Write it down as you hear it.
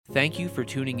Thank you for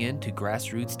tuning in to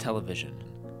Grassroots Television.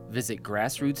 Visit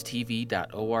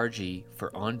grassrootstv.org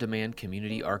for on-demand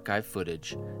community archive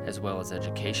footage, as well as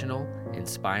educational,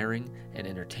 inspiring, and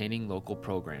entertaining local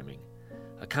programming.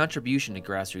 A contribution to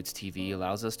Grassroots TV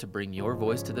allows us to bring your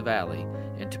voice to the Valley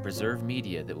and to preserve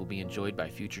media that will be enjoyed by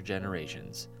future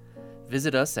generations.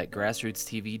 Visit us at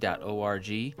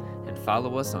grassrootstv.org and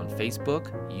follow us on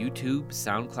Facebook, YouTube,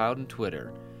 SoundCloud, and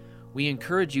Twitter. We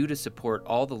encourage you to support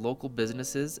all the local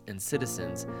businesses and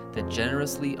citizens that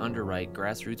generously underwrite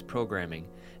grassroots programming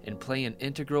and play an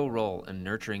integral role in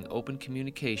nurturing open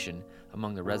communication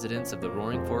among the residents of the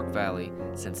Roaring Fork Valley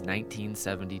since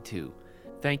 1972.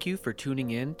 Thank you for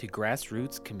tuning in to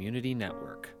Grassroots Community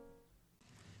Network.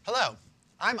 Hello,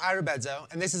 I'm Ira Bedzow,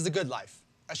 and this is The Good Life,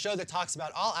 a show that talks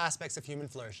about all aspects of human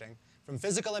flourishing, from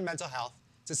physical and mental health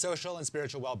to social and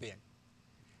spiritual well-being.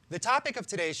 The topic of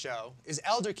today's show is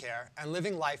elder care and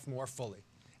living life more fully,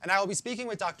 and I will be speaking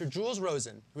with Dr. Jules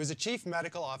Rosen, who is the Chief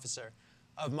Medical Officer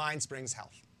of Mind Springs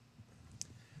Health.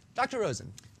 Dr.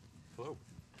 Rosen. Hello.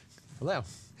 Hello.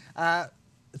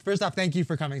 First off, thank you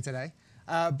for coming today.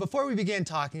 Before we begin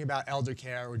talking about elder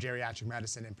care or geriatric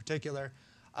medicine in particular,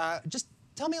 just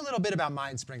tell me a little bit about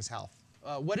Mind Springs Health.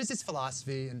 What is its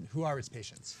philosophy and who are its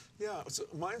patients? Yeah, so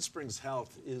Mind Springs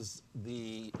Health is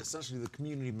essentially the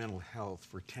community mental health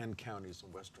for 10 counties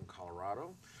in western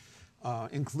Colorado,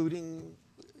 including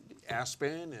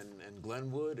Aspen and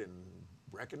Glenwood and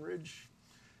Breckenridge.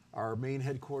 Our main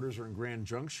headquarters are in Grand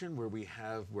Junction, where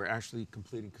we're actually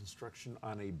completing construction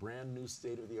on a brand new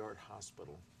state-of-the-art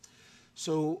hospital.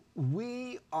 So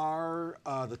we are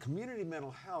the community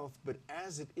mental health, but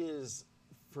as it is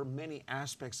for many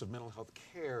aspects of mental health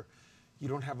care, you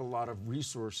don't have a lot of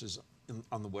resources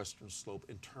on the Western Slope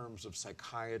in terms of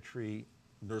psychiatry,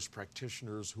 nurse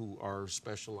practitioners who are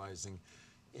specializing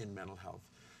in mental health.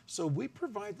 So we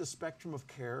provide the spectrum of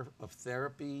care of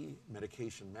therapy,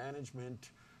 medication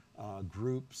management,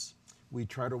 groups. We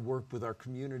try to work with our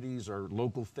communities, our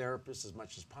local therapists as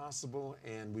much as possible,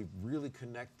 and we've really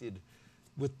connected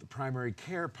with the primary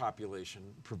care population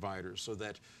providers so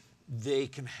that they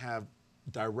can have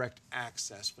direct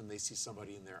access when they see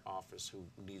somebody in their office who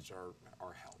needs our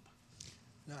help.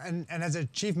 And as a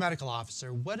chief medical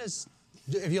officer,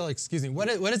 if you'll excuse me, what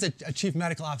does a chief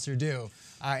medical officer do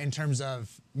in terms of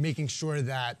making sure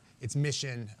that its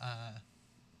mission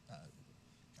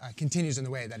continues in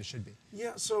the way that it should be?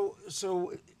 Yeah, so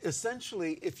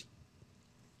essentially,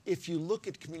 if you look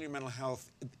at community mental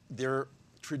health, there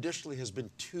traditionally has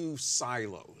been two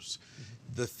silos,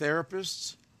 the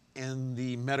therapists and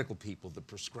the medical people, the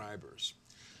prescribers.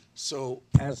 So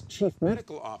as chief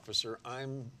medical officer,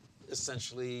 I'm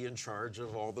essentially in charge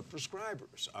of all the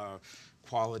prescribers,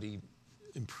 quality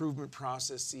improvement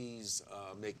processes,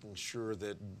 making sure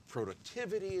that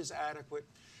productivity is adequate.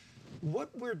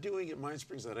 What we're doing at Mind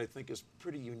Springs that I think is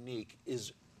pretty unique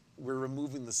is we're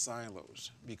removing the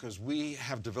silos, because we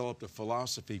have developed a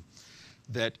philosophy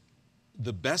that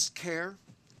the best care,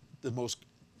 the most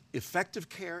effective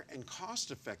care and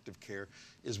cost-effective care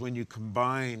is when you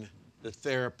combine the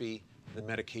therapy, the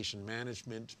medication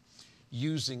management,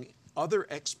 using other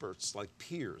experts like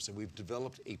peers. And we've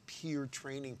developed a peer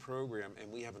training program, and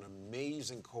we have an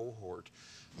amazing cohort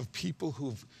of people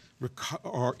who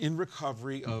are in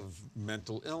recovery of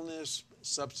mental illness,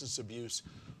 substance abuse,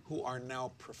 who are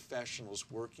now professionals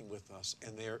working with us,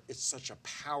 and it's such a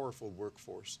powerful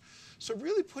workforce. So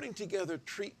really putting together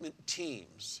treatment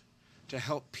teams to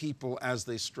help people as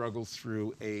they struggle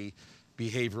through a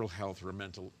behavioral health or a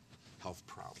mental health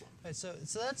problem. Right, so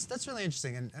that's really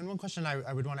interesting. And one question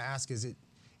I would want to ask is, it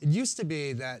used to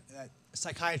be that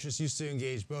psychiatrists used to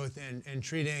engage both in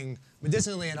treating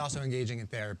medicinally and also engaging in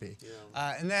therapy.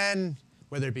 Yeah. And then,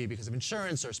 whether it be because of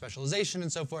insurance or specialization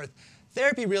and so forth,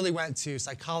 therapy really went to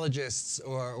psychologists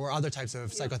or other types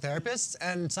of psychotherapists,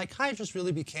 and psychiatrists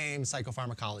really became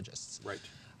psychopharmacologists. Right.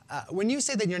 When you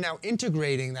say that you're now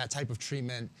integrating that type of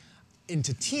treatment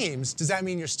into teams, does that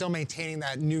mean you're still maintaining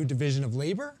that new division of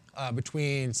labor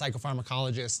between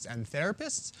psychopharmacologists and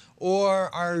therapists?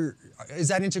 Or is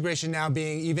that integration now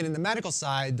being, even in the medical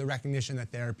side, the recognition that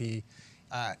therapy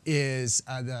is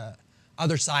the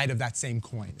other side of that same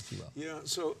coin, if you will? Yeah,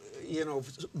 so,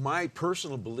 my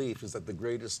personal belief is that the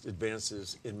greatest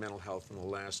advances in mental health in the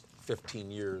last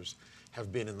 15 years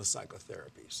have been in the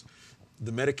psychotherapies.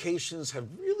 The medications have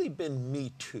really been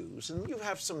Me Too's, and you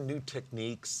have some new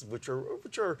techniques which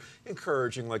are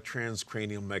encouraging, like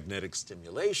transcranial magnetic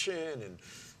stimulation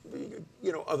and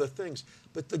other things.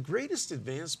 But the greatest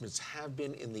advancements have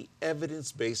been in the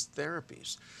evidence-based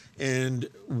therapies. And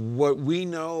what we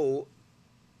know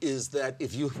is that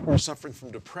if you are suffering from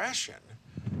depression,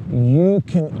 you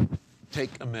can take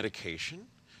a medication,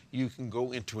 you can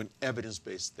go into an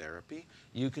evidence-based therapy,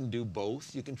 you can do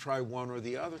both, you can try one or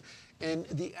the other, and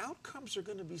the outcomes are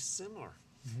going to be similar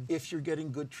if you're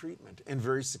getting good treatment and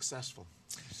very successful.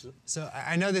 So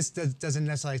I know this doesn't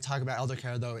necessarily talk about elder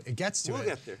care, though it gets to it. We'll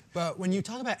get there. But when you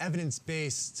talk about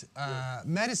evidence-based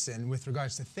medicine with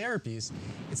regards to therapies,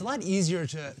 it's a lot easier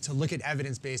to look at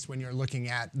evidence-based when you're looking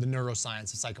at the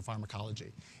neuroscience of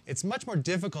psychopharmacology. It's much more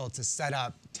difficult to set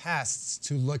up tests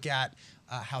to look at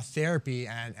how therapy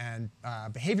and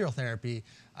behavioral therapy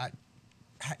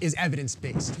is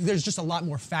evidence-based. There's just a lot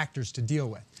more factors to deal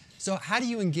with. So how do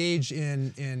you engage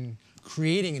in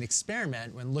creating an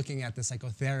experiment when looking at the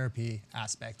psychotherapy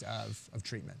aspect of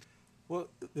treatment? Well,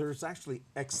 there's actually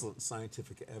excellent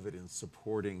scientific evidence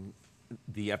supporting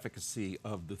the efficacy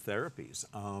of the therapies.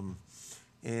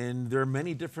 And there are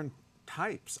many different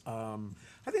types. I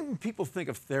think when people think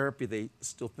of therapy, they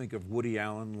still think of Woody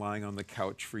Allen lying on the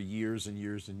couch for years and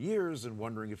years and years and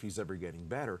wondering if he's ever getting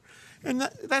better. And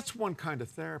that's one kind of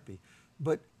therapy.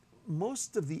 But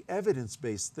most of the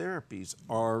evidence-based therapies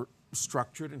are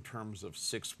structured in terms of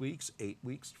 6 weeks, 8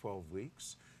 weeks, 12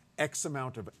 weeks, X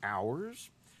amount of hours,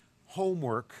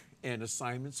 homework and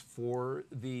assignments for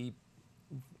the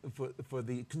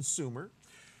consumer,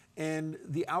 and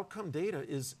the outcome data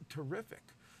is terrific.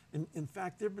 In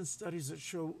fact, there have been studies that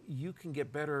show you can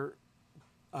get better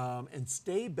and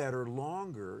stay better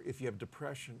longer if you have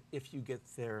depression if you get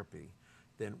therapy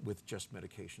than with just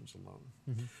medications alone.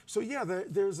 Mm-hmm. So yeah,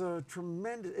 there's a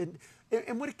tremendous,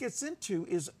 and what it gets into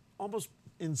is almost,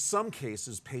 in some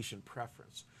cases, patient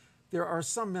preference. There are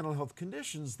some mental health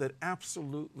conditions that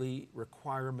absolutely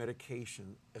require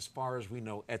medication as far as we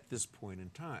know at this point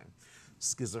in time.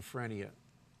 Schizophrenia,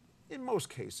 in most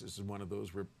cases, is one of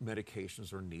those where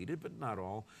medications are needed, but not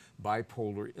all.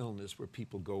 Bipolar illness, where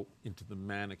people go into the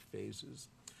manic phases.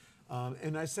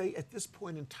 And I say at this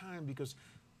point in time because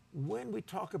when we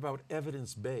talk about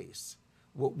evidence-based,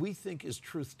 what we think is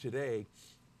truth today,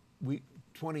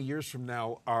 20 years from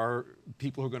now, our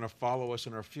people who are going to follow us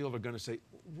in our field are going to say,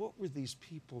 what were these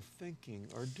people thinking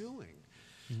or doing?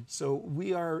 Mm-hmm. So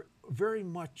we are very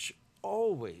much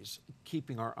always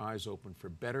keeping our eyes open for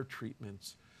better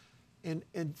treatments. And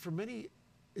for many,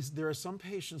 there are some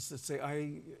patients that say,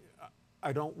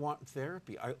 I don't want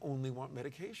therapy, I only want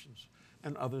medications.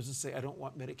 And others that say, I don't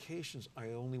want medications,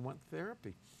 I only want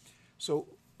therapy. So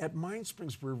at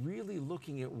MindSprings, we're really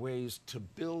looking at ways to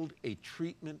build a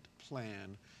treatment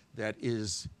plan that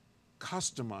is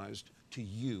customized to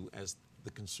you as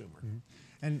the consumer.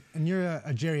 Mm-hmm. And you're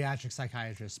a geriatric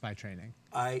psychiatrist by training.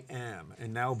 I am,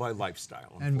 and now by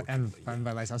lifestyle, and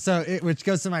by lifestyle. So, which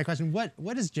goes to my question: what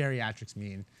does geriatrics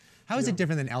mean? How is it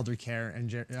different than elder care and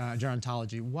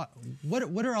gerontology?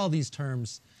 What are all these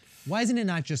terms? Why isn't it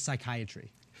not just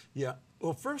psychiatry? Yeah.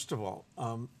 Well, first of all,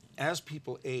 as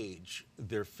people age,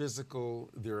 their physical,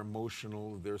 their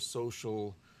emotional, their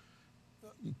social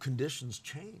conditions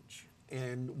change.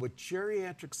 And what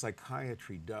geriatric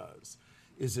psychiatry does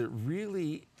is it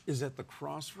really is at the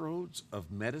crossroads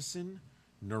of medicine,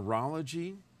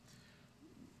 neurology,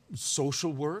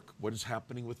 social work, what is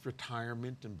happening with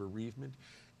retirement and bereavement,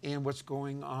 and what's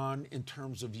going on in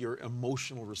terms of your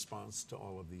emotional response to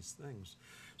all of these things.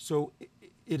 So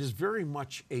it is very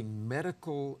much a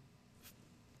medical,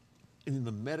 in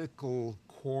the medical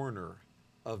corner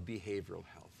of behavioral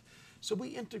health. So we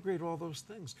integrate all those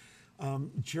things.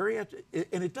 Geriatric,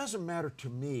 and it doesn't matter to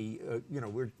me,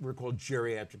 we're called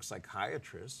geriatric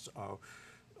psychiatrists.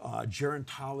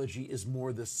 Gerontology is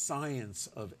more the science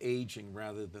of aging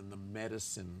rather than the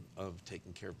medicine of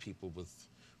taking care of people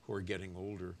who are getting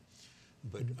older.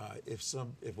 But if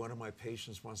one of my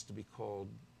patients wants to be called,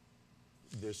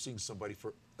 they're seeing somebody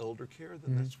for elder care,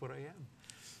 then that's what I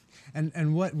am.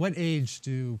 And what age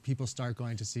do people start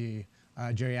going to see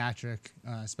a geriatric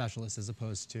specialist as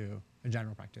opposed to a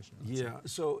general practitioner? Yeah,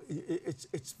 so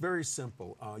it's very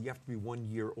simple. You have to be 1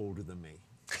 year older than me.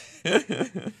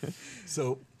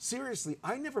 So seriously,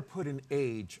 I never put an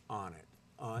age on it.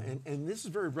 And this is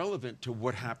very relevant to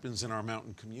what happens in our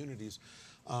mountain communities.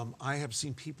 I have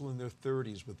seen people in their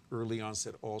 30s with early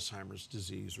onset Alzheimer's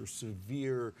disease or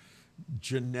severe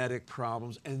genetic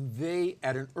problems, and they,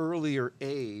 at an earlier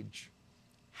age,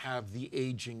 have the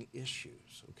aging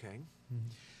issues, okay? Mm-hmm.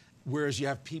 Whereas you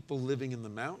have people living in the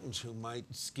mountains who might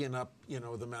skin up,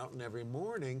 the mountain every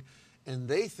morning, and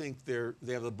they think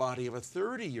they have the body of a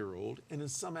 30-year-old, and in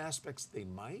some aspects they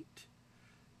might,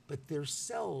 but their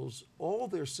cells, all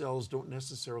their cells don't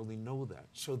necessarily know that.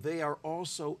 So they are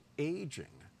also aging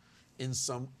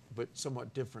but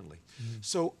somewhat differently. Mm-hmm.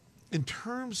 So in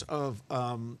terms of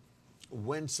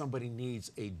when somebody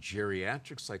needs a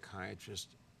geriatric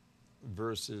psychiatrist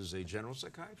versus a general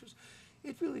psychiatrist,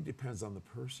 it really depends on the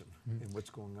person and what's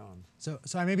going on. So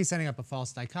I may be setting up a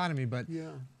false dichotomy, but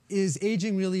Yeah. is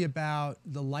aging really about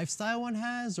the lifestyle one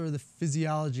has or the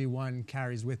physiology one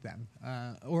carries with them?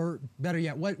 Or better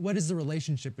yet, what is the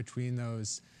relationship between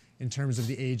those in terms of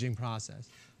the aging process?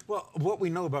 Well, what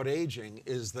we know about aging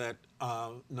is that,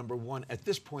 number one, at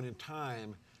this point in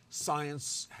time,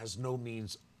 science has no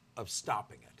means of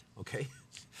stopping it, okay?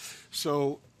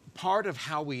 So part of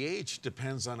how we age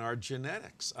depends on our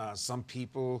genetics. Some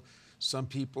people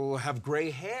have gray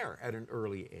hair at an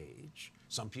early age.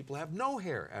 Some people have no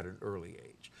hair at an early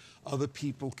age. Other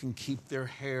people can keep their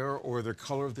hair or the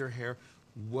color of their hair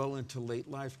well into late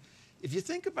life. If you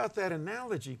think about that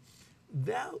analogy,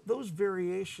 those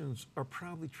variations are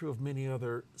probably true of many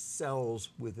other cells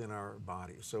within our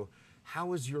body. So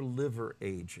how is your liver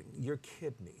aging, your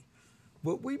kidney?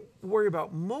 What we worry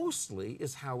about mostly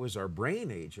is how is our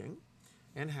brain aging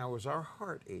and how is our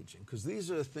heart aging, because these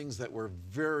are the things that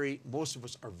most of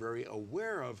us are very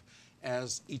aware of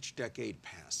as each decade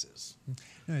passes.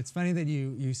 No, it's funny that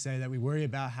you say that we worry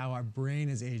about how our brain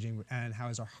is aging and how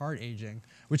is our heart aging,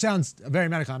 which sounds very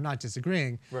medical. I'm not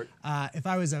disagreeing. Right. If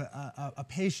I was a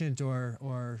patient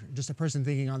or just a person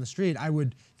thinking on the street, I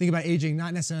would think about aging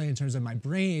not necessarily in terms of my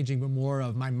brain aging, but more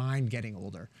of my mind getting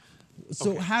older.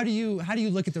 So Okay. how do you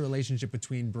look at the relationship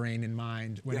between brain and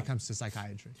mind when it comes to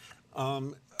psychiatry?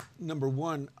 Number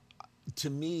one,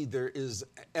 to me, there is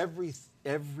every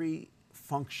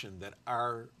function that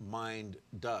our mind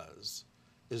does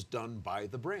is done by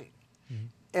the brain.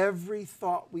 Every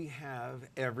thought we have,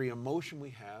 every emotion we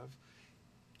have,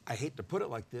 I hate to put it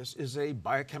like this, is a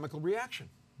biochemical reaction.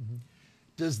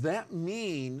 Does that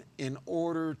mean in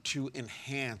order to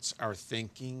enhance our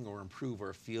thinking or improve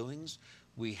our feelings,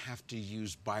 we have to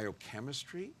use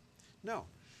biochemistry? No,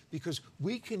 because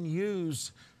we can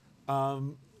use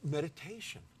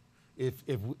meditation. If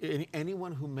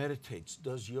anyone who meditates,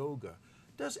 does yoga,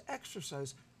 does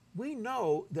exercise, we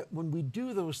know that when we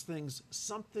do those things,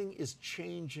 something is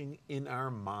changing in our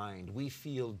mind. We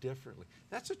feel differently.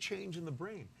 That's a change in the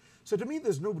brain. So to me,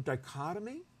 there's no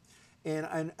dichotomy.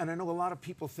 And I know a lot of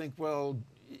people think, well,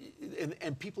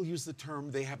 and people use the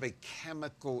term, they have a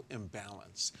chemical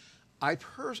imbalance.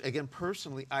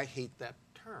 Personally, I hate that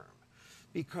term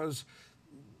because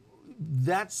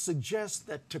that suggests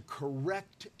that to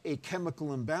correct a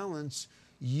chemical imbalance,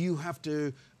 you have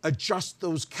to adjust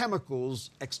those chemicals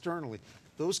externally.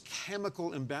 Those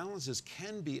chemical imbalances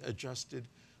can be adjusted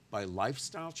by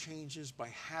lifestyle changes, by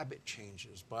habit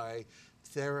changes, by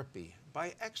therapy,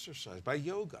 by exercise, by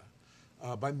yoga,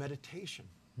 by meditation,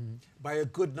 by a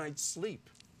good night's sleep.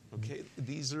 Okay,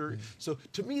 these are, so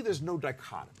to me, there's no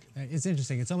dichotomy. It's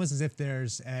interesting. It's almost as if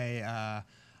there's a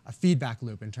feedback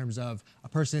loop in terms of a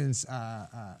person's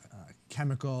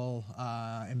chemical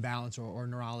imbalance or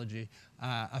neurology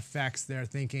affects their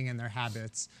thinking and their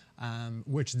habits,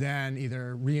 which then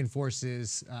either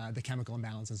reinforces the chemical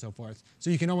imbalance and so forth. So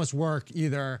you can almost work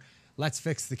either let's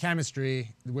fix the chemistry,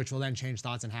 which will then change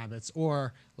thoughts and habits,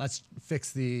 or let's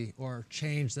fix or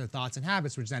change the thoughts and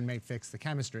habits, which then may fix the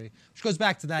chemistry, which goes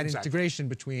back to that integration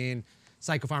between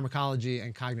psychopharmacology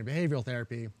and cognitive behavioral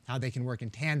therapy, how they can work in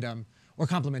tandem or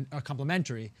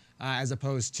complementary, as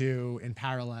opposed to in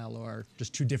parallel or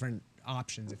just two different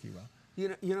options, if you will.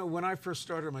 You know, when I first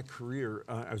started my career,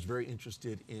 I was very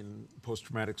interested in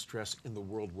post-traumatic stress in the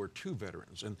World War II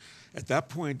veterans. And at that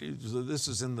point, this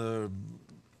is in the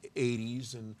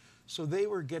 80s, and so they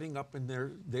were getting up in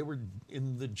there, they were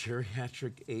in the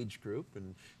geriatric age group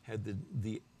and had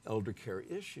the elder care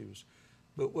issues.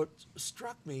 But what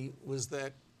struck me was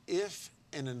that if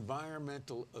an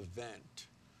environmental event,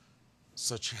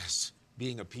 such as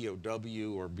being a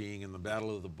POW or being in the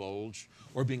Battle of the Bulge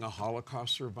or being a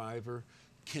Holocaust survivor,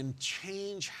 can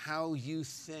change how you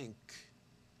think,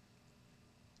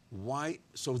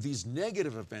 so these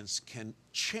negative events can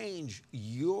change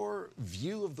your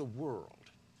view of the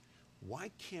world. Why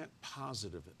can't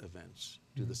positive events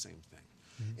do the same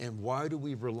thing? And why do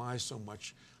we rely so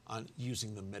much on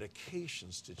using the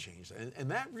medications to change that? And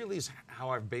that really is how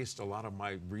I've based a lot of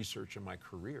my research and my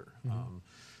career.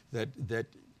 That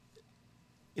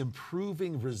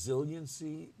improving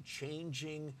resiliency,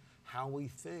 changing how we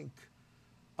think,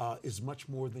 is much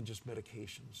more than just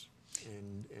medications.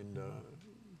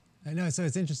 I know, so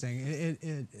it's interesting.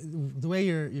 The way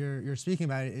you're speaking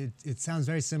about it, it sounds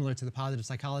very similar to the positive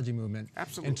psychology movement.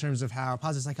 Absolutely. In terms of how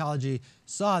positive psychology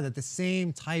saw that the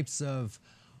same types of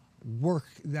work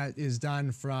that is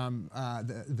done from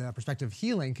the perspective of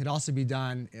healing could also be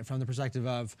done from the perspective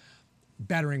of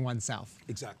bettering oneself.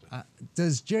 Exactly.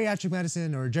 Does geriatric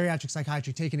medicine or geriatric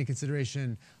psychiatry take into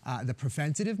consideration the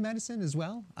preventative medicine as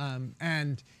well?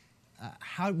 And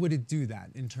how would it do that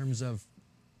in terms of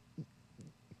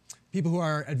people who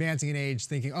are advancing in age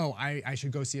thinking, oh, I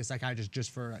should go see a psychiatrist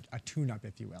just for a tune-up,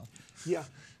 if you will? Yeah.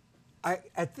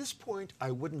 At this point, I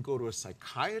wouldn't go to a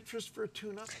psychiatrist for a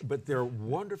tune-up, but there are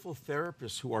wonderful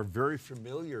therapists who are very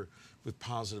familiar with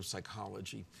positive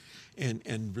psychology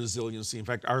and resiliency. In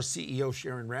fact, our CEO,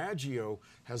 Sharon Raggio,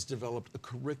 has developed a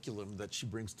curriculum that she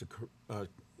brings to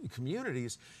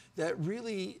communities that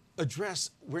really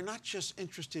address, we're not just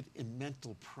interested in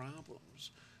mental problems,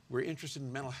 we're interested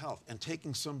in mental health and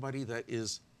taking somebody that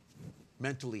is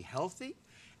mentally healthy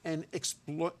and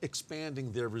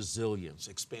expanding their resilience,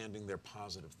 expanding their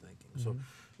positive thinking. So,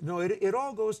 you know, it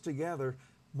all goes together.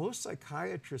 Most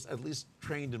psychiatrists, at least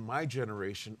trained in my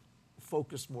generation,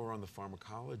 focus more on the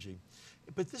pharmacology.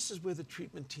 But this is where the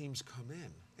treatment teams come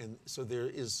in. And so there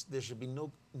should be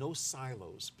no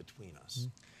silos between us.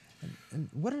 And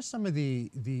what are some of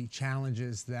the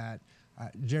challenges that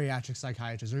geriatric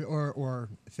psychiatrists or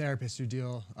therapists who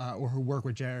deal or who work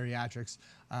with geriatrics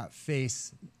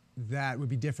face that would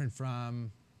be different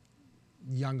from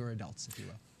younger adults, if you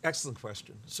will? Excellent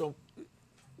question. So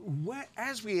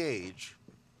as we age,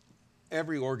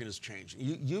 every organ is changing.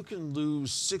 You can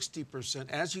lose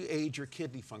 60%. As you age, your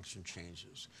kidney function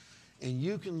changes. And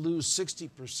you can lose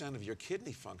 60% of your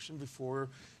kidney function before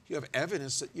you have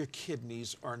evidence that your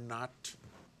kidneys are not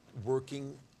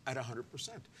working at 100%.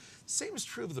 Same is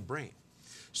true of the brain.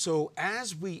 So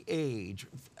as we age,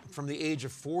 from the age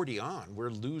of 40 on, we're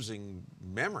losing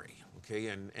memory, okay?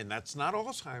 And that's not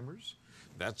Alzheimer's,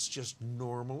 that's just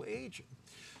normal aging.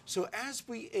 So as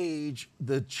we age,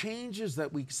 the changes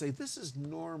that we say, this is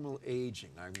normal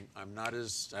aging.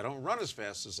 I don't run as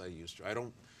fast as I used to. I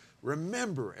don't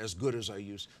remember as good as I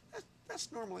used to.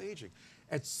 That's normal aging.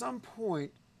 At some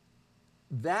point,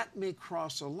 that may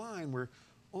cross a line where,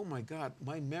 oh my God,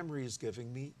 my memory is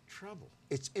giving me trouble.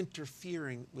 It's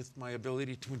interfering with my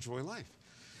ability to enjoy life.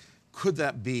 Could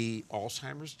that be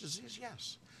Alzheimer's disease?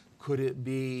 Yes. Could it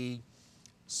be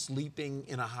sleeping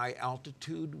in a high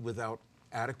altitude without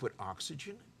adequate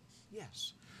oxygen?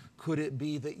 Yes. Could it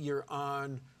be that you're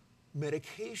on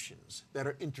medications that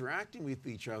are interacting with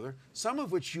each other, some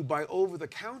of which you buy over the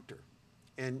counter,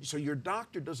 and so your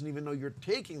doctor doesn't even know you're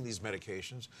taking these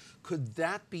medications? Could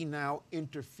that be now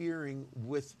interfering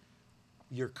with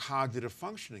your cognitive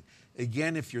functioning?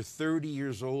 Again, if you're 30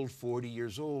 years old, 40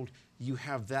 years old, you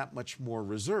have that much more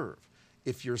reserve.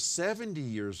 If you're 70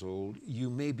 years old, you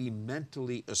may be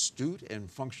mentally astute and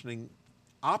functioning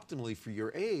optimally for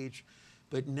your age,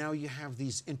 but now you have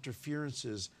these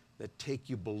interferences that take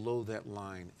you below that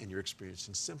line and you're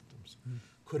experiencing symptoms.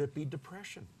 Could it be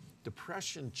depression?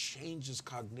 Depression changes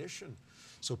cognition.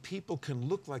 So people can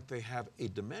look like they have a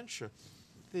dementia,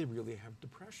 they really have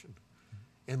depression.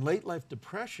 And late life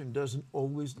depression doesn't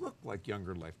always look like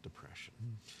younger life depression.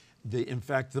 In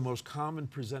fact, the most common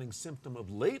presenting symptom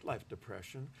of late life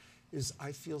depression is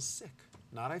I feel sick.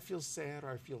 Not I feel sad or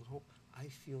I feel hope. I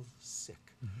feel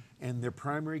sick. And their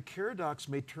primary care docs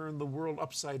may turn the world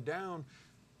upside down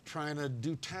trying to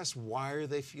do tests. Why are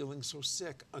they feeling so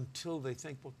sick? Until they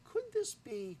think, well, could this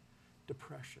be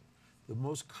depression? The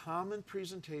most common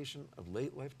presentation of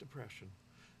late life depression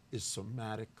is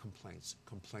somatic complaints,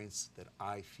 complaints that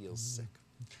I feel sick.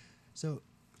 So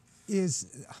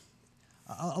is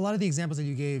a lot of the examples that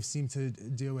you gave seem to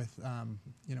deal with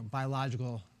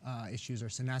biological issues or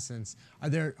senescence. Are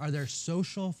there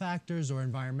social factors or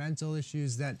environmental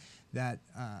issues that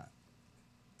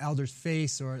elders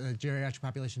face or the geriatric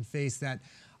population face that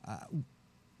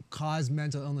cause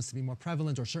mental illness to be more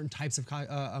prevalent, or certain types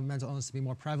of mental illness to be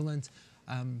more prevalent?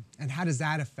 And how does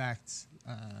that affect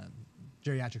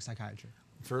geriatric psychiatry?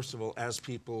 First of all, as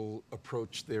people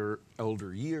approach their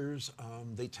elder years,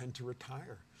 they tend to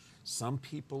retire. Some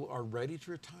people are ready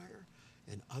to retire,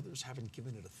 and others haven't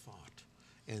given it a thought.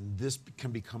 And this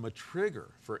can become a trigger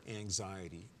for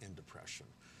anxiety and depression.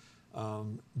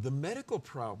 The medical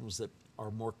problems that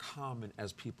are more common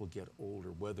as people get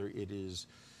older, whether it is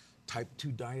type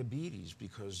 2 diabetes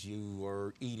because you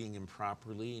are eating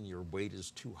improperly and your weight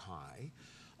is too high,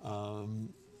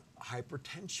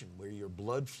 hypertension where your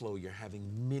blood flow, you're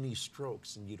having mini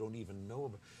strokes and you don't even know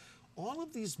about it. All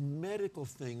of these medical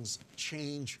things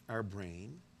change our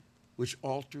brain, which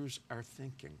alters our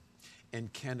thinking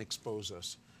and can expose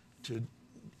us to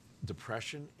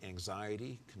depression,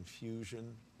 anxiety,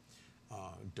 confusion,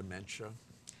 dementia.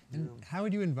 And how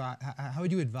would you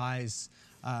advise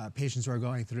patients who are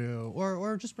going through,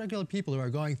 or just regular people who are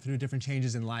going through different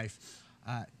changes in life,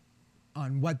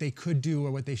 what they could do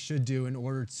or what they should do in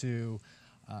order to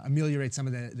ameliorate some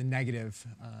of the negative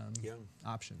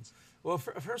options? Well,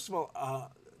 first of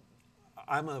all,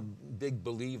 I'm a big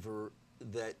believer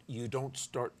that you don't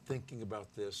start thinking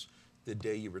about this the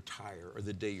day you retire or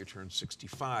the day you turn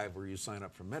 65 or you sign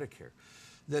up for Medicare.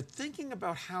 That thinking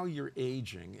about how you're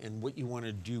aging and what you want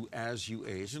to do as you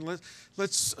age, and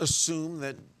let's assume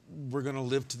that we're going to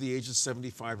live to the age of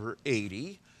 75 or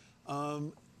 80,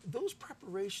 those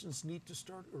preparations need to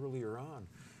start earlier on.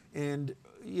 And,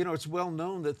 you know, it's well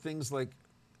known that things like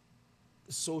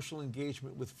social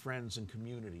engagement with friends and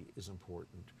community is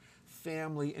important.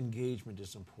 Family engagement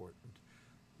is important.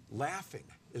 Laughing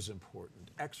is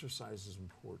important. Exercise is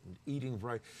important. Eating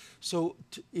right. So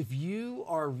if you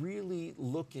are really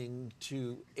looking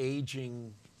to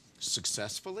aging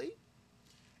successfully,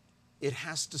 it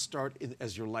has to start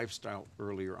as your lifestyle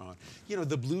earlier on. You know,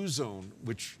 the Blue Zone,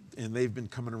 and they've been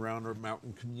coming around, are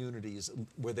mountain communities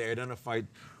where they identified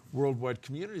worldwide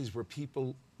communities where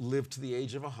people live to the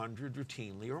age of 100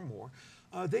 routinely or more.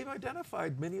 They've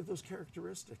identified many of those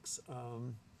characteristics.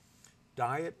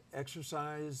 Diet,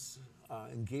 exercise,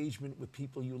 engagement with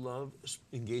people you love,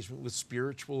 engagement with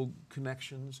spiritual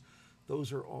connections.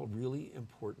 Those are all really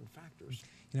important factors.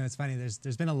 You know, it's funny,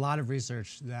 there's been a lot of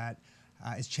research that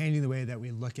is changing the way that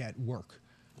we look at work,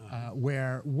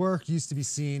 where work used to be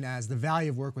seen as the value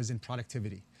of work was in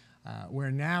productivity,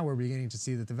 where now we're beginning to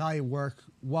see that the value of work,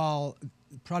 while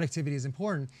productivity is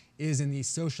important, is in the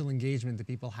social engagement that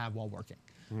people have while working.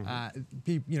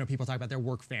 People talk about their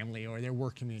work family or their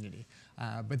work community,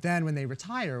 but then when they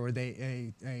retire or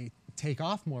they take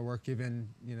off more work, given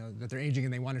that they're aging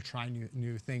and they want to try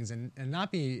new things and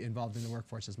not be involved in the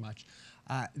workforce as much,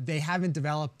 they haven't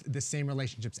developed the same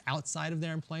relationships outside of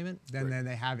their employment than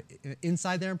they have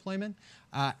inside their employment,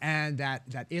 and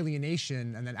that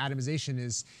alienation and that atomization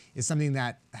is something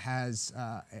that has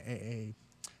a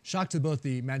shock to both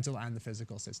the mental and the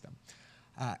physical system.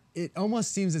 It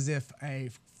almost seems as if a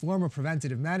form of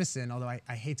preventative medicine, although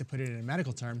I hate to put it in a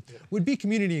medical term, would be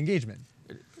community engagement.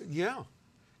 Yeah,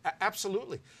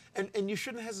 absolutely. And you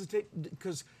shouldn't hesitate,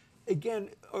 because, again,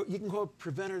 you can call it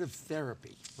preventative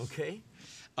therapy, okay?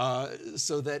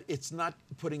 So that it's not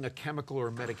putting a chemical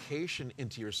or medication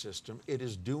into your system. It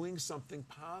is doing something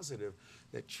positive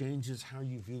that changes how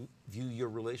you view your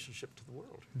relationship to the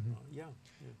world. Yeah.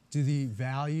 Do the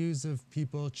values of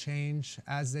people change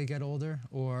as they get older,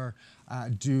 or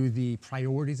do the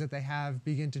priorities that they have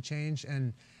begin to change?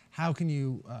 And how can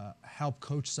you help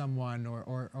coach someone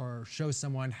or show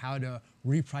someone how to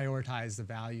reprioritize the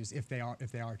values if they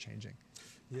are changing?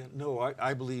 Yeah, no,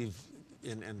 I believe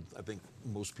and I think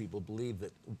most people believe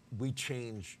that we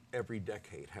change every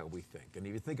decade how we think. And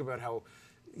if you think about how,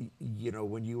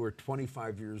 when you were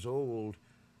 25 years old,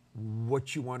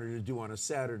 what you wanted to do on a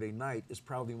Saturday night is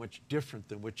probably much different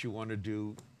than what you want to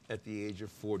do at the age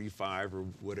of 45 or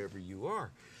whatever you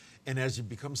are. And as you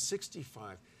become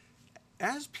 65,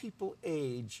 as people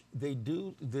age, they're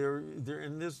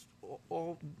in this,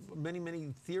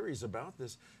 many theories about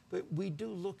this, but we do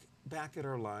look back at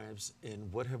our lives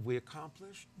and what have we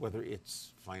accomplished, whether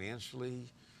it's financially,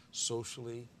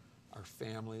 socially, our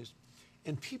families.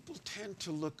 And people tend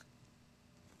to look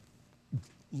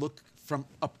from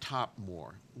up top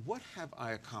more. What have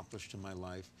I accomplished in my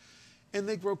life? And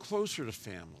they grow closer to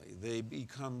family. They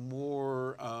become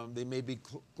more, they maybe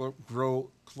grow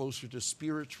closer to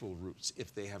spiritual roots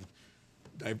if they have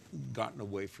gotten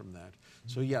away from that.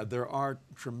 So yeah, there are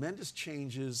tremendous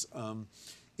changes.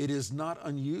 It is not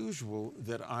unusual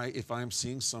that if I'm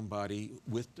seeing somebody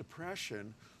with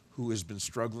depression who has been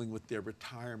struggling with their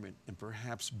retirement and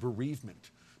perhaps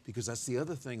bereavement, because that's the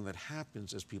other thing that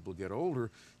happens as people get older,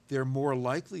 they're more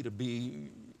likely to be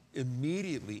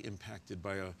immediately impacted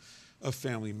by a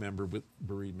family member with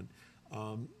bereavement.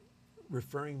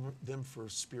 Referring them for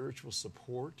spiritual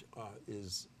support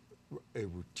is a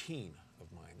routine of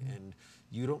mine. And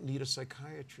you don't need a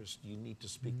psychiatrist. You need to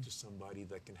speak to somebody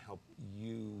that can help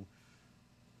you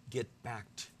get back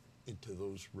into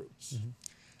those roots.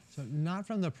 So not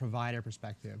from the provider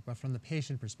perspective, but from the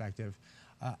patient perspective,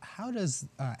 how does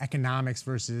economics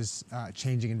versus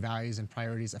changing in values and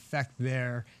priorities affect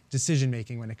their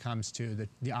decision-making when it comes to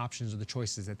the options or the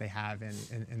choices that they have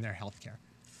in their healthcare?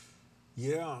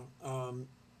 Yeah,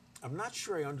 I'm not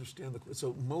sure I understand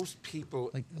so most people...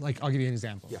 Like I'll give you an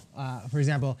example. Yeah. For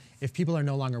example, if people are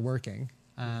no longer working,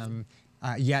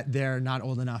 yet they're not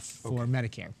old enough for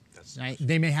Medicare. Right?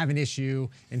 They may have an issue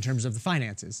in terms of the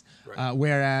finances,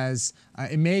 whereas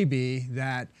it may be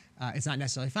that it's not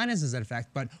necessarily finances that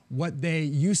affect, but what they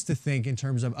used to think in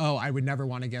terms of, oh, I would never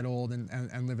want to get old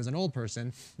and live as an old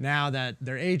person. Now that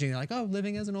they're aging, they're like, oh,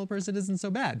 living as an old person isn't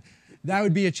so bad. That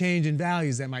would be a change in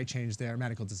values that might change their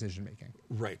medical decision making.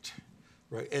 Right,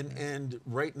 right. And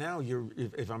right now,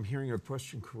 if I'm hearing your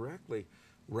question correctly,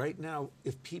 right now,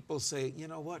 if people say, you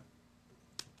know what,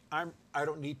 I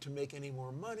don't need to make any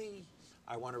more money,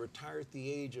 I want to retire at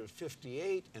the age of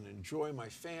 58 and enjoy my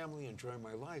family, enjoy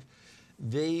my life,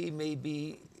 they may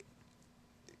be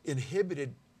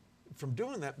inhibited from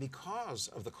doing that because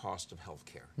of the cost of health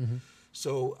care. Mm-hmm.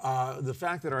 So the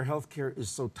fact that our health care is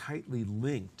so tightly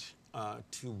linked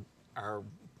to our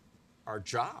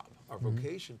job, our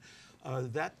vocation,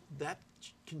 that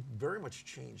can very much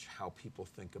change how people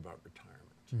think about retirement.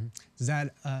 Mm-hmm. Does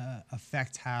that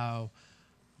affect how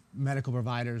medical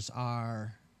providers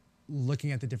are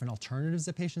looking at the different alternatives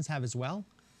that patients have as well?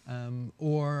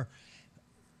 Or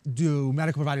do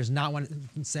medical providers not want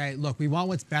to say, look, we want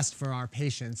what's best for our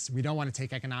patients, we don't want to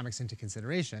take economics into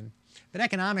consideration, but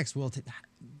economics will,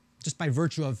 just by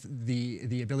virtue of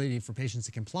the ability for patients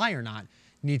to comply or not,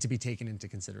 need to be taken into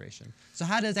consideration. So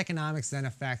how does economics then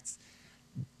affect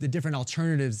the different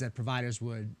alternatives that providers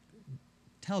would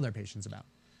tell their patients about?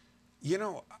 You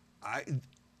know,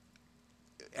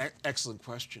 excellent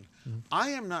question. Mm-hmm.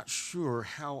 I am not sure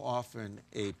how often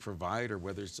a provider,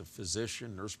 whether it's a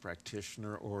physician, nurse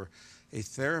practitioner, or a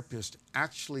therapist,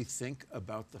 actually think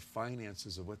about the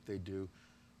finances of what they do,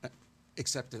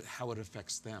 except how it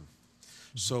affects them.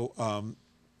 Mm-hmm. So,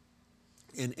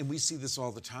 and we see this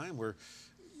all the time where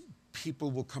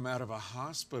people will come out of a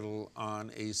hospital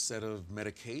on a set of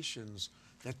medications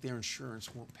that their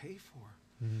insurance won't pay for.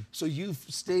 Mm-hmm. So you've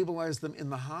stabilized them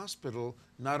in the hospital,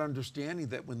 not understanding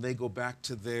that when they go back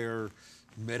to their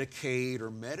Medicaid or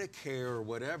Medicare or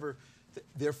whatever,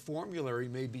 their formulary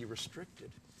may be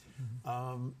restricted.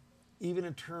 Mm-hmm. Even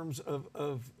in terms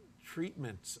of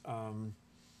treatments,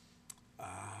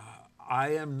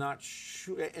 I am not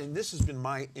sure, and this has been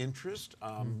my interest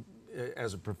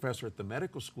as a professor at the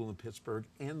medical school in Pittsburgh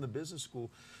and the business school.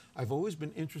 I've always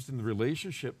been interested in the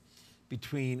relationship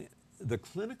between the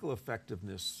clinical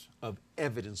effectiveness of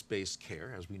evidence-based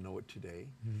care, as we know it today,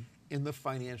 and the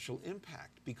financial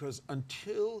impact. Because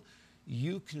until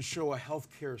you can show a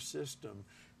healthcare system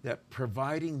that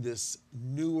providing this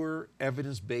newer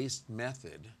evidence-based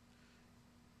method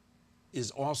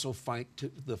is also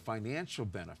to the financial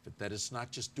benefit, that it's not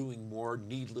just doing more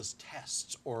needless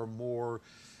tests or more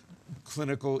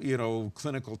clinical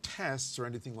tests or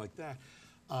anything like that,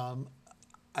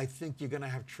 I think you're going to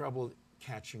have trouble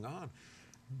catching on.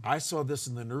 I saw this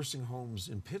in the nursing homes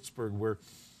in Pittsburgh, where,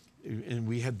 and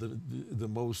we had the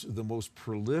most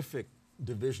prolific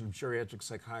division of geriatric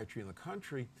psychiatry in the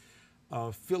country,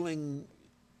 filling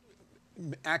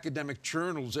academic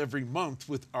journals every month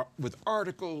with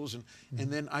articles,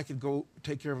 and then I could go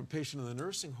take care of a patient in the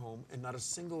nursing home, and not a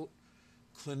single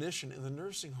clinician in the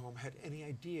nursing home had any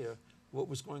idea what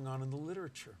was going on in the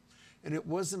literature. And it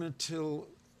wasn't until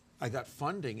I got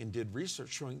funding and did research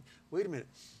showing, wait a minute,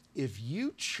 if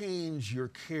you change your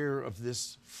care of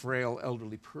this frail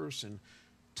elderly person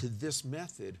to this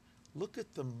method, look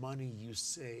at the money you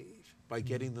save by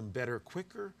getting them better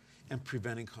quicker and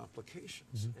preventing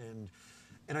complications. Mm-hmm.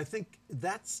 And I think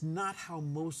that's not how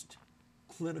most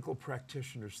clinical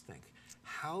practitioners think.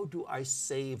 How do I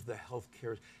save the health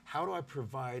care? How do I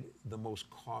provide the most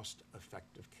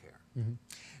cost-effective care? Mm-hmm.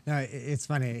 Now, it's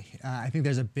funny. I think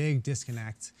there's a big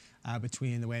disconnect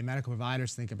between the way medical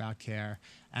providers think about care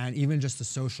and even just the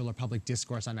social or public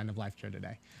discourse on end-of-life care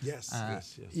today. Yes,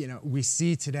 yes. You know, we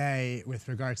see today, with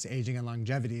regards to aging and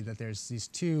longevity, that there's these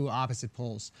two opposite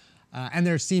poles. And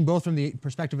they're seen both from the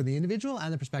perspective of the individual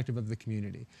and the perspective of the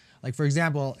community. Like, for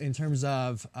example, in terms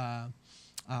of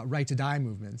right-to-die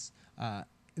movements,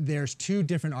 there's two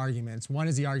different arguments. One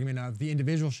is the argument of the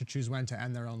individual should choose when to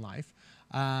end their own life.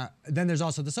 Then there's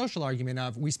also the social argument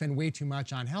of we spend way too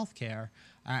much on health care,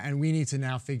 and we need to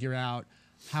now figure out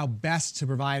how best to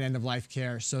provide end-of-life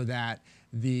care so that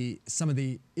some of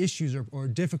the issues or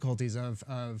difficulties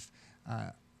of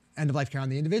end-of-life care on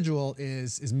the individual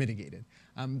is mitigated.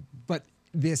 But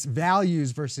this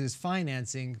values versus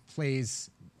financing plays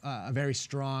a very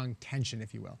strong tension,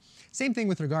 if you will. Same thing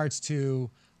with regards to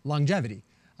longevity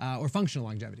or functional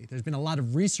longevity. There's been a lot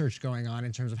of research going on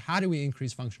in terms of how do we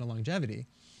increase functional longevity.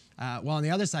 While on the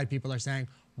other side, people are saying,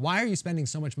 why are you spending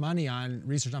so much money on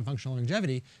research on functional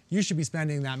longevity? You should be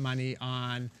spending that money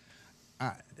on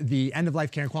the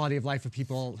end-of-life care and quality of life of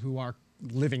people who are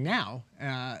living now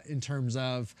in terms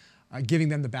of giving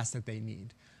them the best that they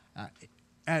need.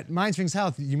 at Mind Springs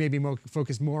Health, you may be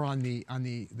focused more on the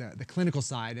clinical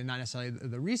side and not necessarily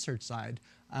the research side.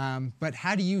 But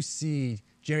how do you see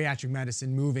geriatric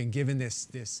medicine moving, given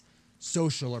this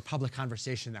social or public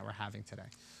conversation that we're having today?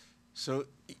 So,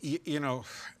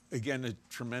 again, a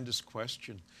tremendous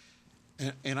question.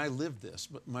 And I lived this.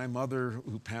 But my mother,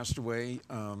 who passed away,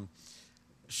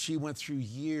 she went through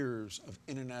years of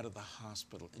in and out of the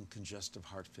hospital in congestive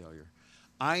heart failure.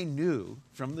 I knew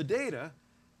from the data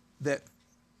that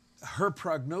her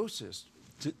prognosis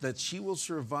that she will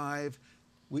survive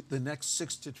with the next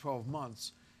 6 to 12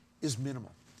 months is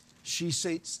minimal. She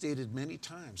stated many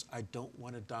times, I don't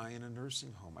want to die in a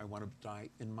nursing home. I want to die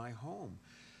in my home.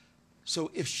 So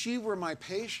if she were my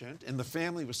patient and the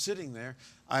family was sitting there,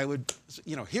 I would,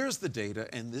 here's the data,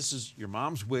 and this is your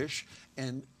mom's wish,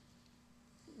 and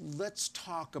let's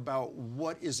talk about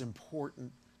what is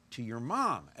important to your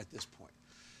mom at this point.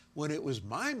 When it was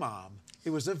my mom, it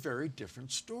was a very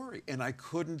different story, and I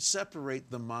couldn't separate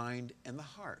the mind and the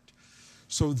heart.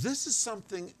 So this is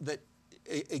something that,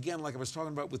 again, like I was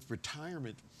talking about with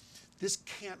retirement, this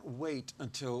can't wait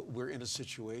until we're in a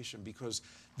situation, because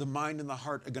the mind and the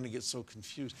heart are going to get so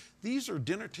confused. These are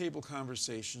dinner table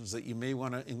conversations that you may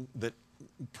want to, that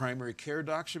primary care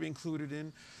docs should be included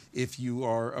in. If you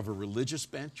are of a religious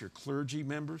bent, your clergy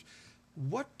members.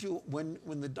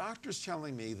 When the doctor's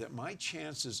telling me that my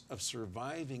chances of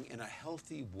surviving in a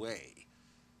healthy way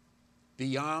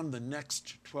beyond the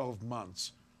next 12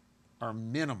 months are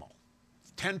minimal,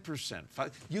 10%,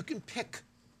 you can pick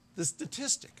the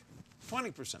statistic,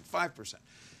 20%, 5%.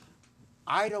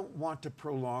 I don't want to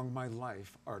prolong my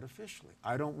life artificially.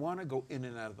 I don't want to go in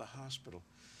and out of the hospital.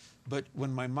 But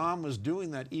when my mom was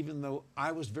doing that, even though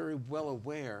I was very well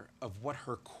aware of what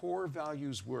her core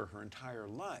values were her entire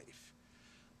life,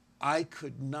 I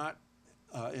could not,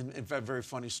 in fact, very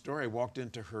funny story, I walked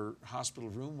into her hospital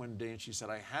room one day and she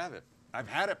said, I have it. I've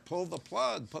had it, pull the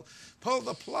plug, pull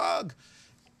the plug.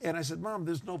 And I said, Mom,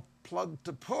 there's no plug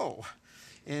to pull.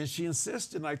 And she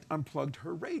insisted, and I unplugged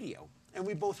her radio. And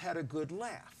we both had a good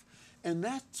laugh. And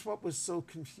that's what was so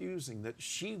confusing, that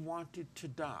she wanted to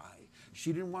die.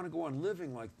 She didn't want to go on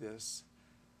living like this,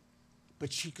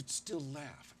 but she could still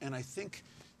laugh. And I think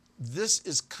this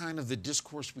is kind of the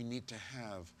discourse we need to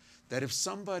have, that if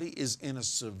somebody is in a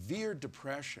severe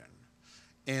depression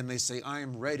and they say, I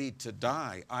am ready to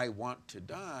die, I want to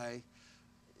die,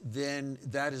 then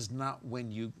that is not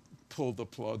when you pull the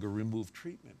plug or remove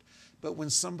treatment. But when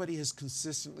somebody has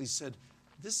consistently said,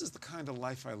 this is the kind of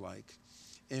life I like,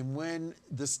 and when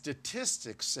the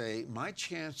statistics say my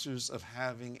chances of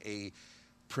having a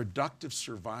productive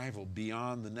survival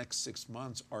beyond the next 6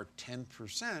 months are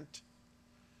 10%,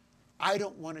 I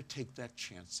don't want to take that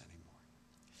chance anymore.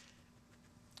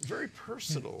 Very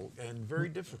personal and very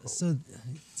difficult. So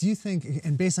do you think,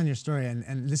 and based on your story,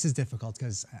 and this is difficult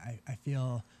because I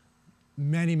feel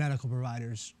many medical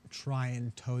providers try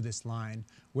and toe this line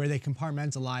where they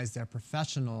compartmentalize their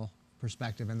professional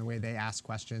perspective and the way they ask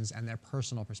questions and their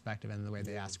personal perspective and the way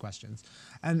they ask questions.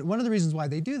 And one of the reasons why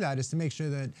they do that is to make sure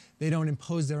that they don't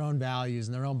impose their own values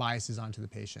and their own biases onto the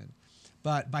patient.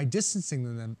 But by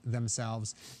distancing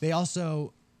themselves, they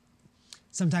also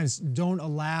sometimes don't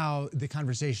allow the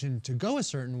conversation to go a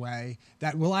certain way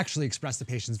that will actually express the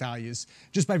patient's values,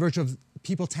 just by virtue of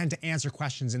people tend to answer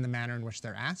questions in the manner in which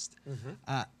they're asked.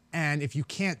 Mm-hmm. And if you're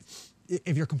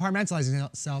compartmentalizing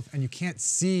yourself and you can't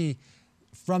see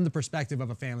from the perspective of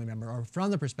a family member or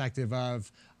from the perspective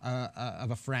of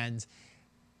a friend,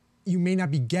 you may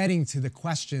not be getting to the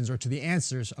questions or to the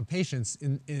answers of patients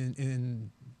in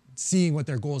seeing what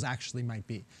their goals actually might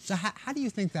be. So how do you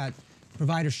think that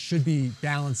providers should be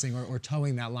balancing or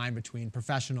towing that line between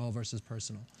professional versus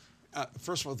personal?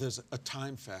 First of all, there's a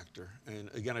time factor. And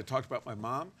again, I talked about my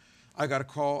mom. I got a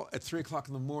call at 3 o'clock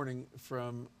in the morning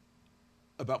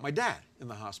about my dad in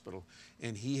the hospital.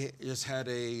 And he just had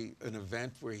an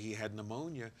event where he had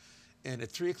pneumonia. And at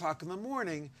 3 o'clock in the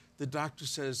morning, the doctor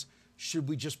says, should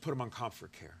we just put him on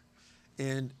comfort care?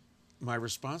 And my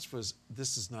response was,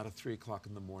 this is not a 3 o'clock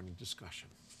in the morning discussion.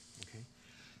 Okay?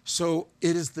 So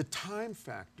it is the time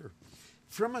factor.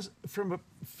 From a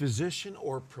physician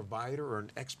or provider or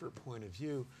an expert point of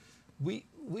view, we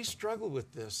struggle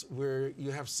with this, where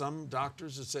you have some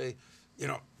doctors that say,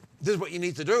 this is what you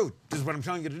need to do. This is what I'm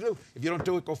telling you to do. If you don't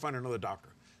do it, go find another doctor.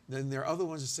 Then there are other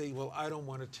ones that say, well, I don't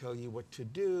want to tell you what to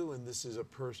do, and this is a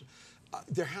person.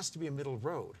 There has to be a middle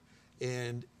road.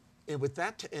 And with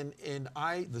that,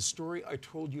 the story I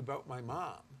told you about my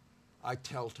mom, I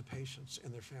tell to patients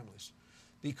and their families,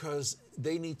 because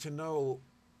they need to know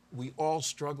we all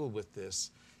struggle with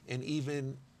this, and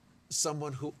even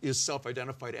someone who is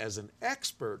self-identified as an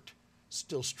expert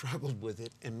still struggled with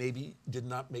it and maybe did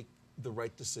not make the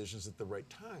right decisions at the right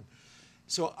time.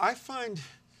 So I find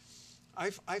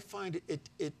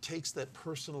it takes that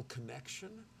personal connection.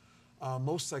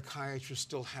 Most psychiatrists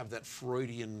still have that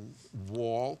Freudian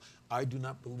wall. I do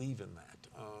not believe in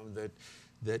that.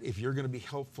 That if you're going to be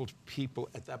helpful to people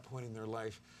at that point in their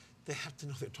life, they have to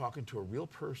know they're talking to a real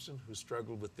person who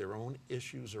struggled with their own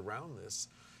issues around this.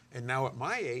 And now at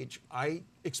my age, I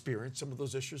experience some of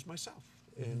those issues myself.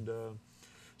 And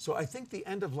so I think the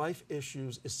end-of-life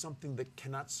issues is something that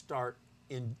cannot start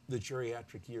in the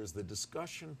geriatric years. The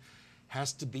discussion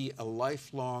has to be a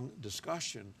lifelong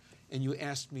discussion. And you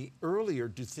asked me earlier,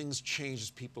 do things change as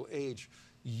people age?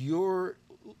 Your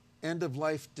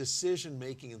end-of-life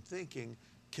decision-making and thinking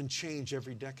can change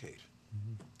every decade,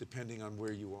 depending on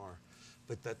where you are.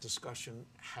 But that discussion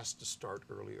has to start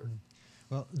earlier.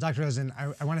 Well, Dr. Rosen,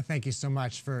 I want to thank you so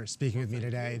much for speaking with me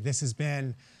today. This has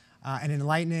been an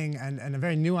enlightening and a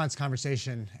very nuanced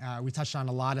conversation. We touched on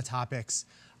a lot of topics.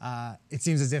 It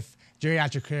seems as if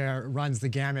geriatric care runs the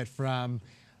gamut from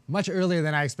much earlier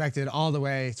than I expected all the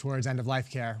way towards end-of-life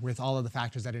care with all of the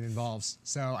factors that it involves.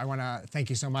 So I want to thank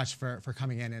you so much for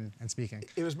coming in and speaking.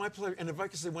 It was my pleasure. And if I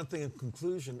could say one thing in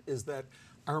conclusion is that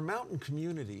our mountain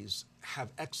communities have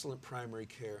excellent primary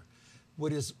care.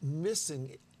 What is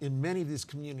missing in many of these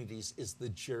communities is the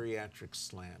geriatric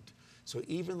slant. So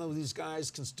even though these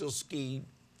guys can still ski,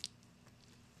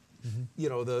 you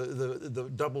know, the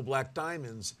double black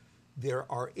diamonds, there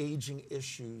are aging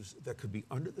issues that could be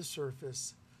under the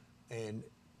surface and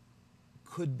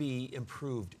could be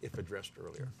improved if addressed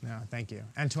earlier. No, thank you.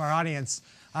 And to our audience,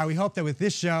 we hope that with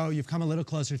this show, you've come a little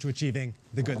closer to achieving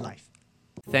the good life.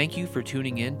 Thank you for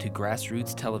tuning in to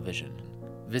Grassroots Television.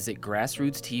 Visit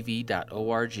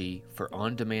grassrootstv.org for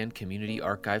on-demand community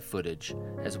archive footage,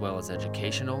 as well as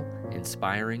educational,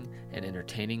 inspiring, and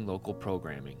entertaining local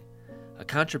programming. A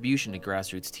contribution to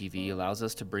Grassroots TV allows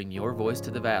us to bring your voice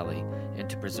to the Valley and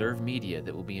to preserve media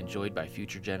that will be enjoyed by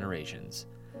future generations.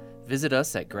 Visit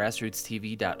us at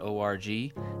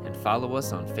grassrootstv.org and follow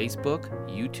us on Facebook,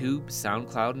 YouTube,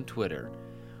 SoundCloud, and Twitter.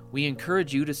 We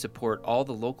encourage you to support all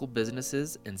the local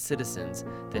businesses and citizens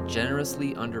that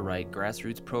generously underwrite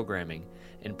grassroots programming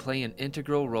and play an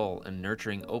integral role in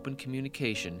nurturing open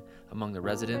communication among the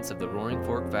residents of the Roaring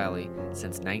Fork Valley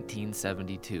since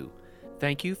 1972.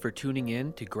 Thank you for tuning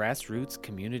in to Grassroots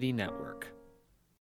Community Network.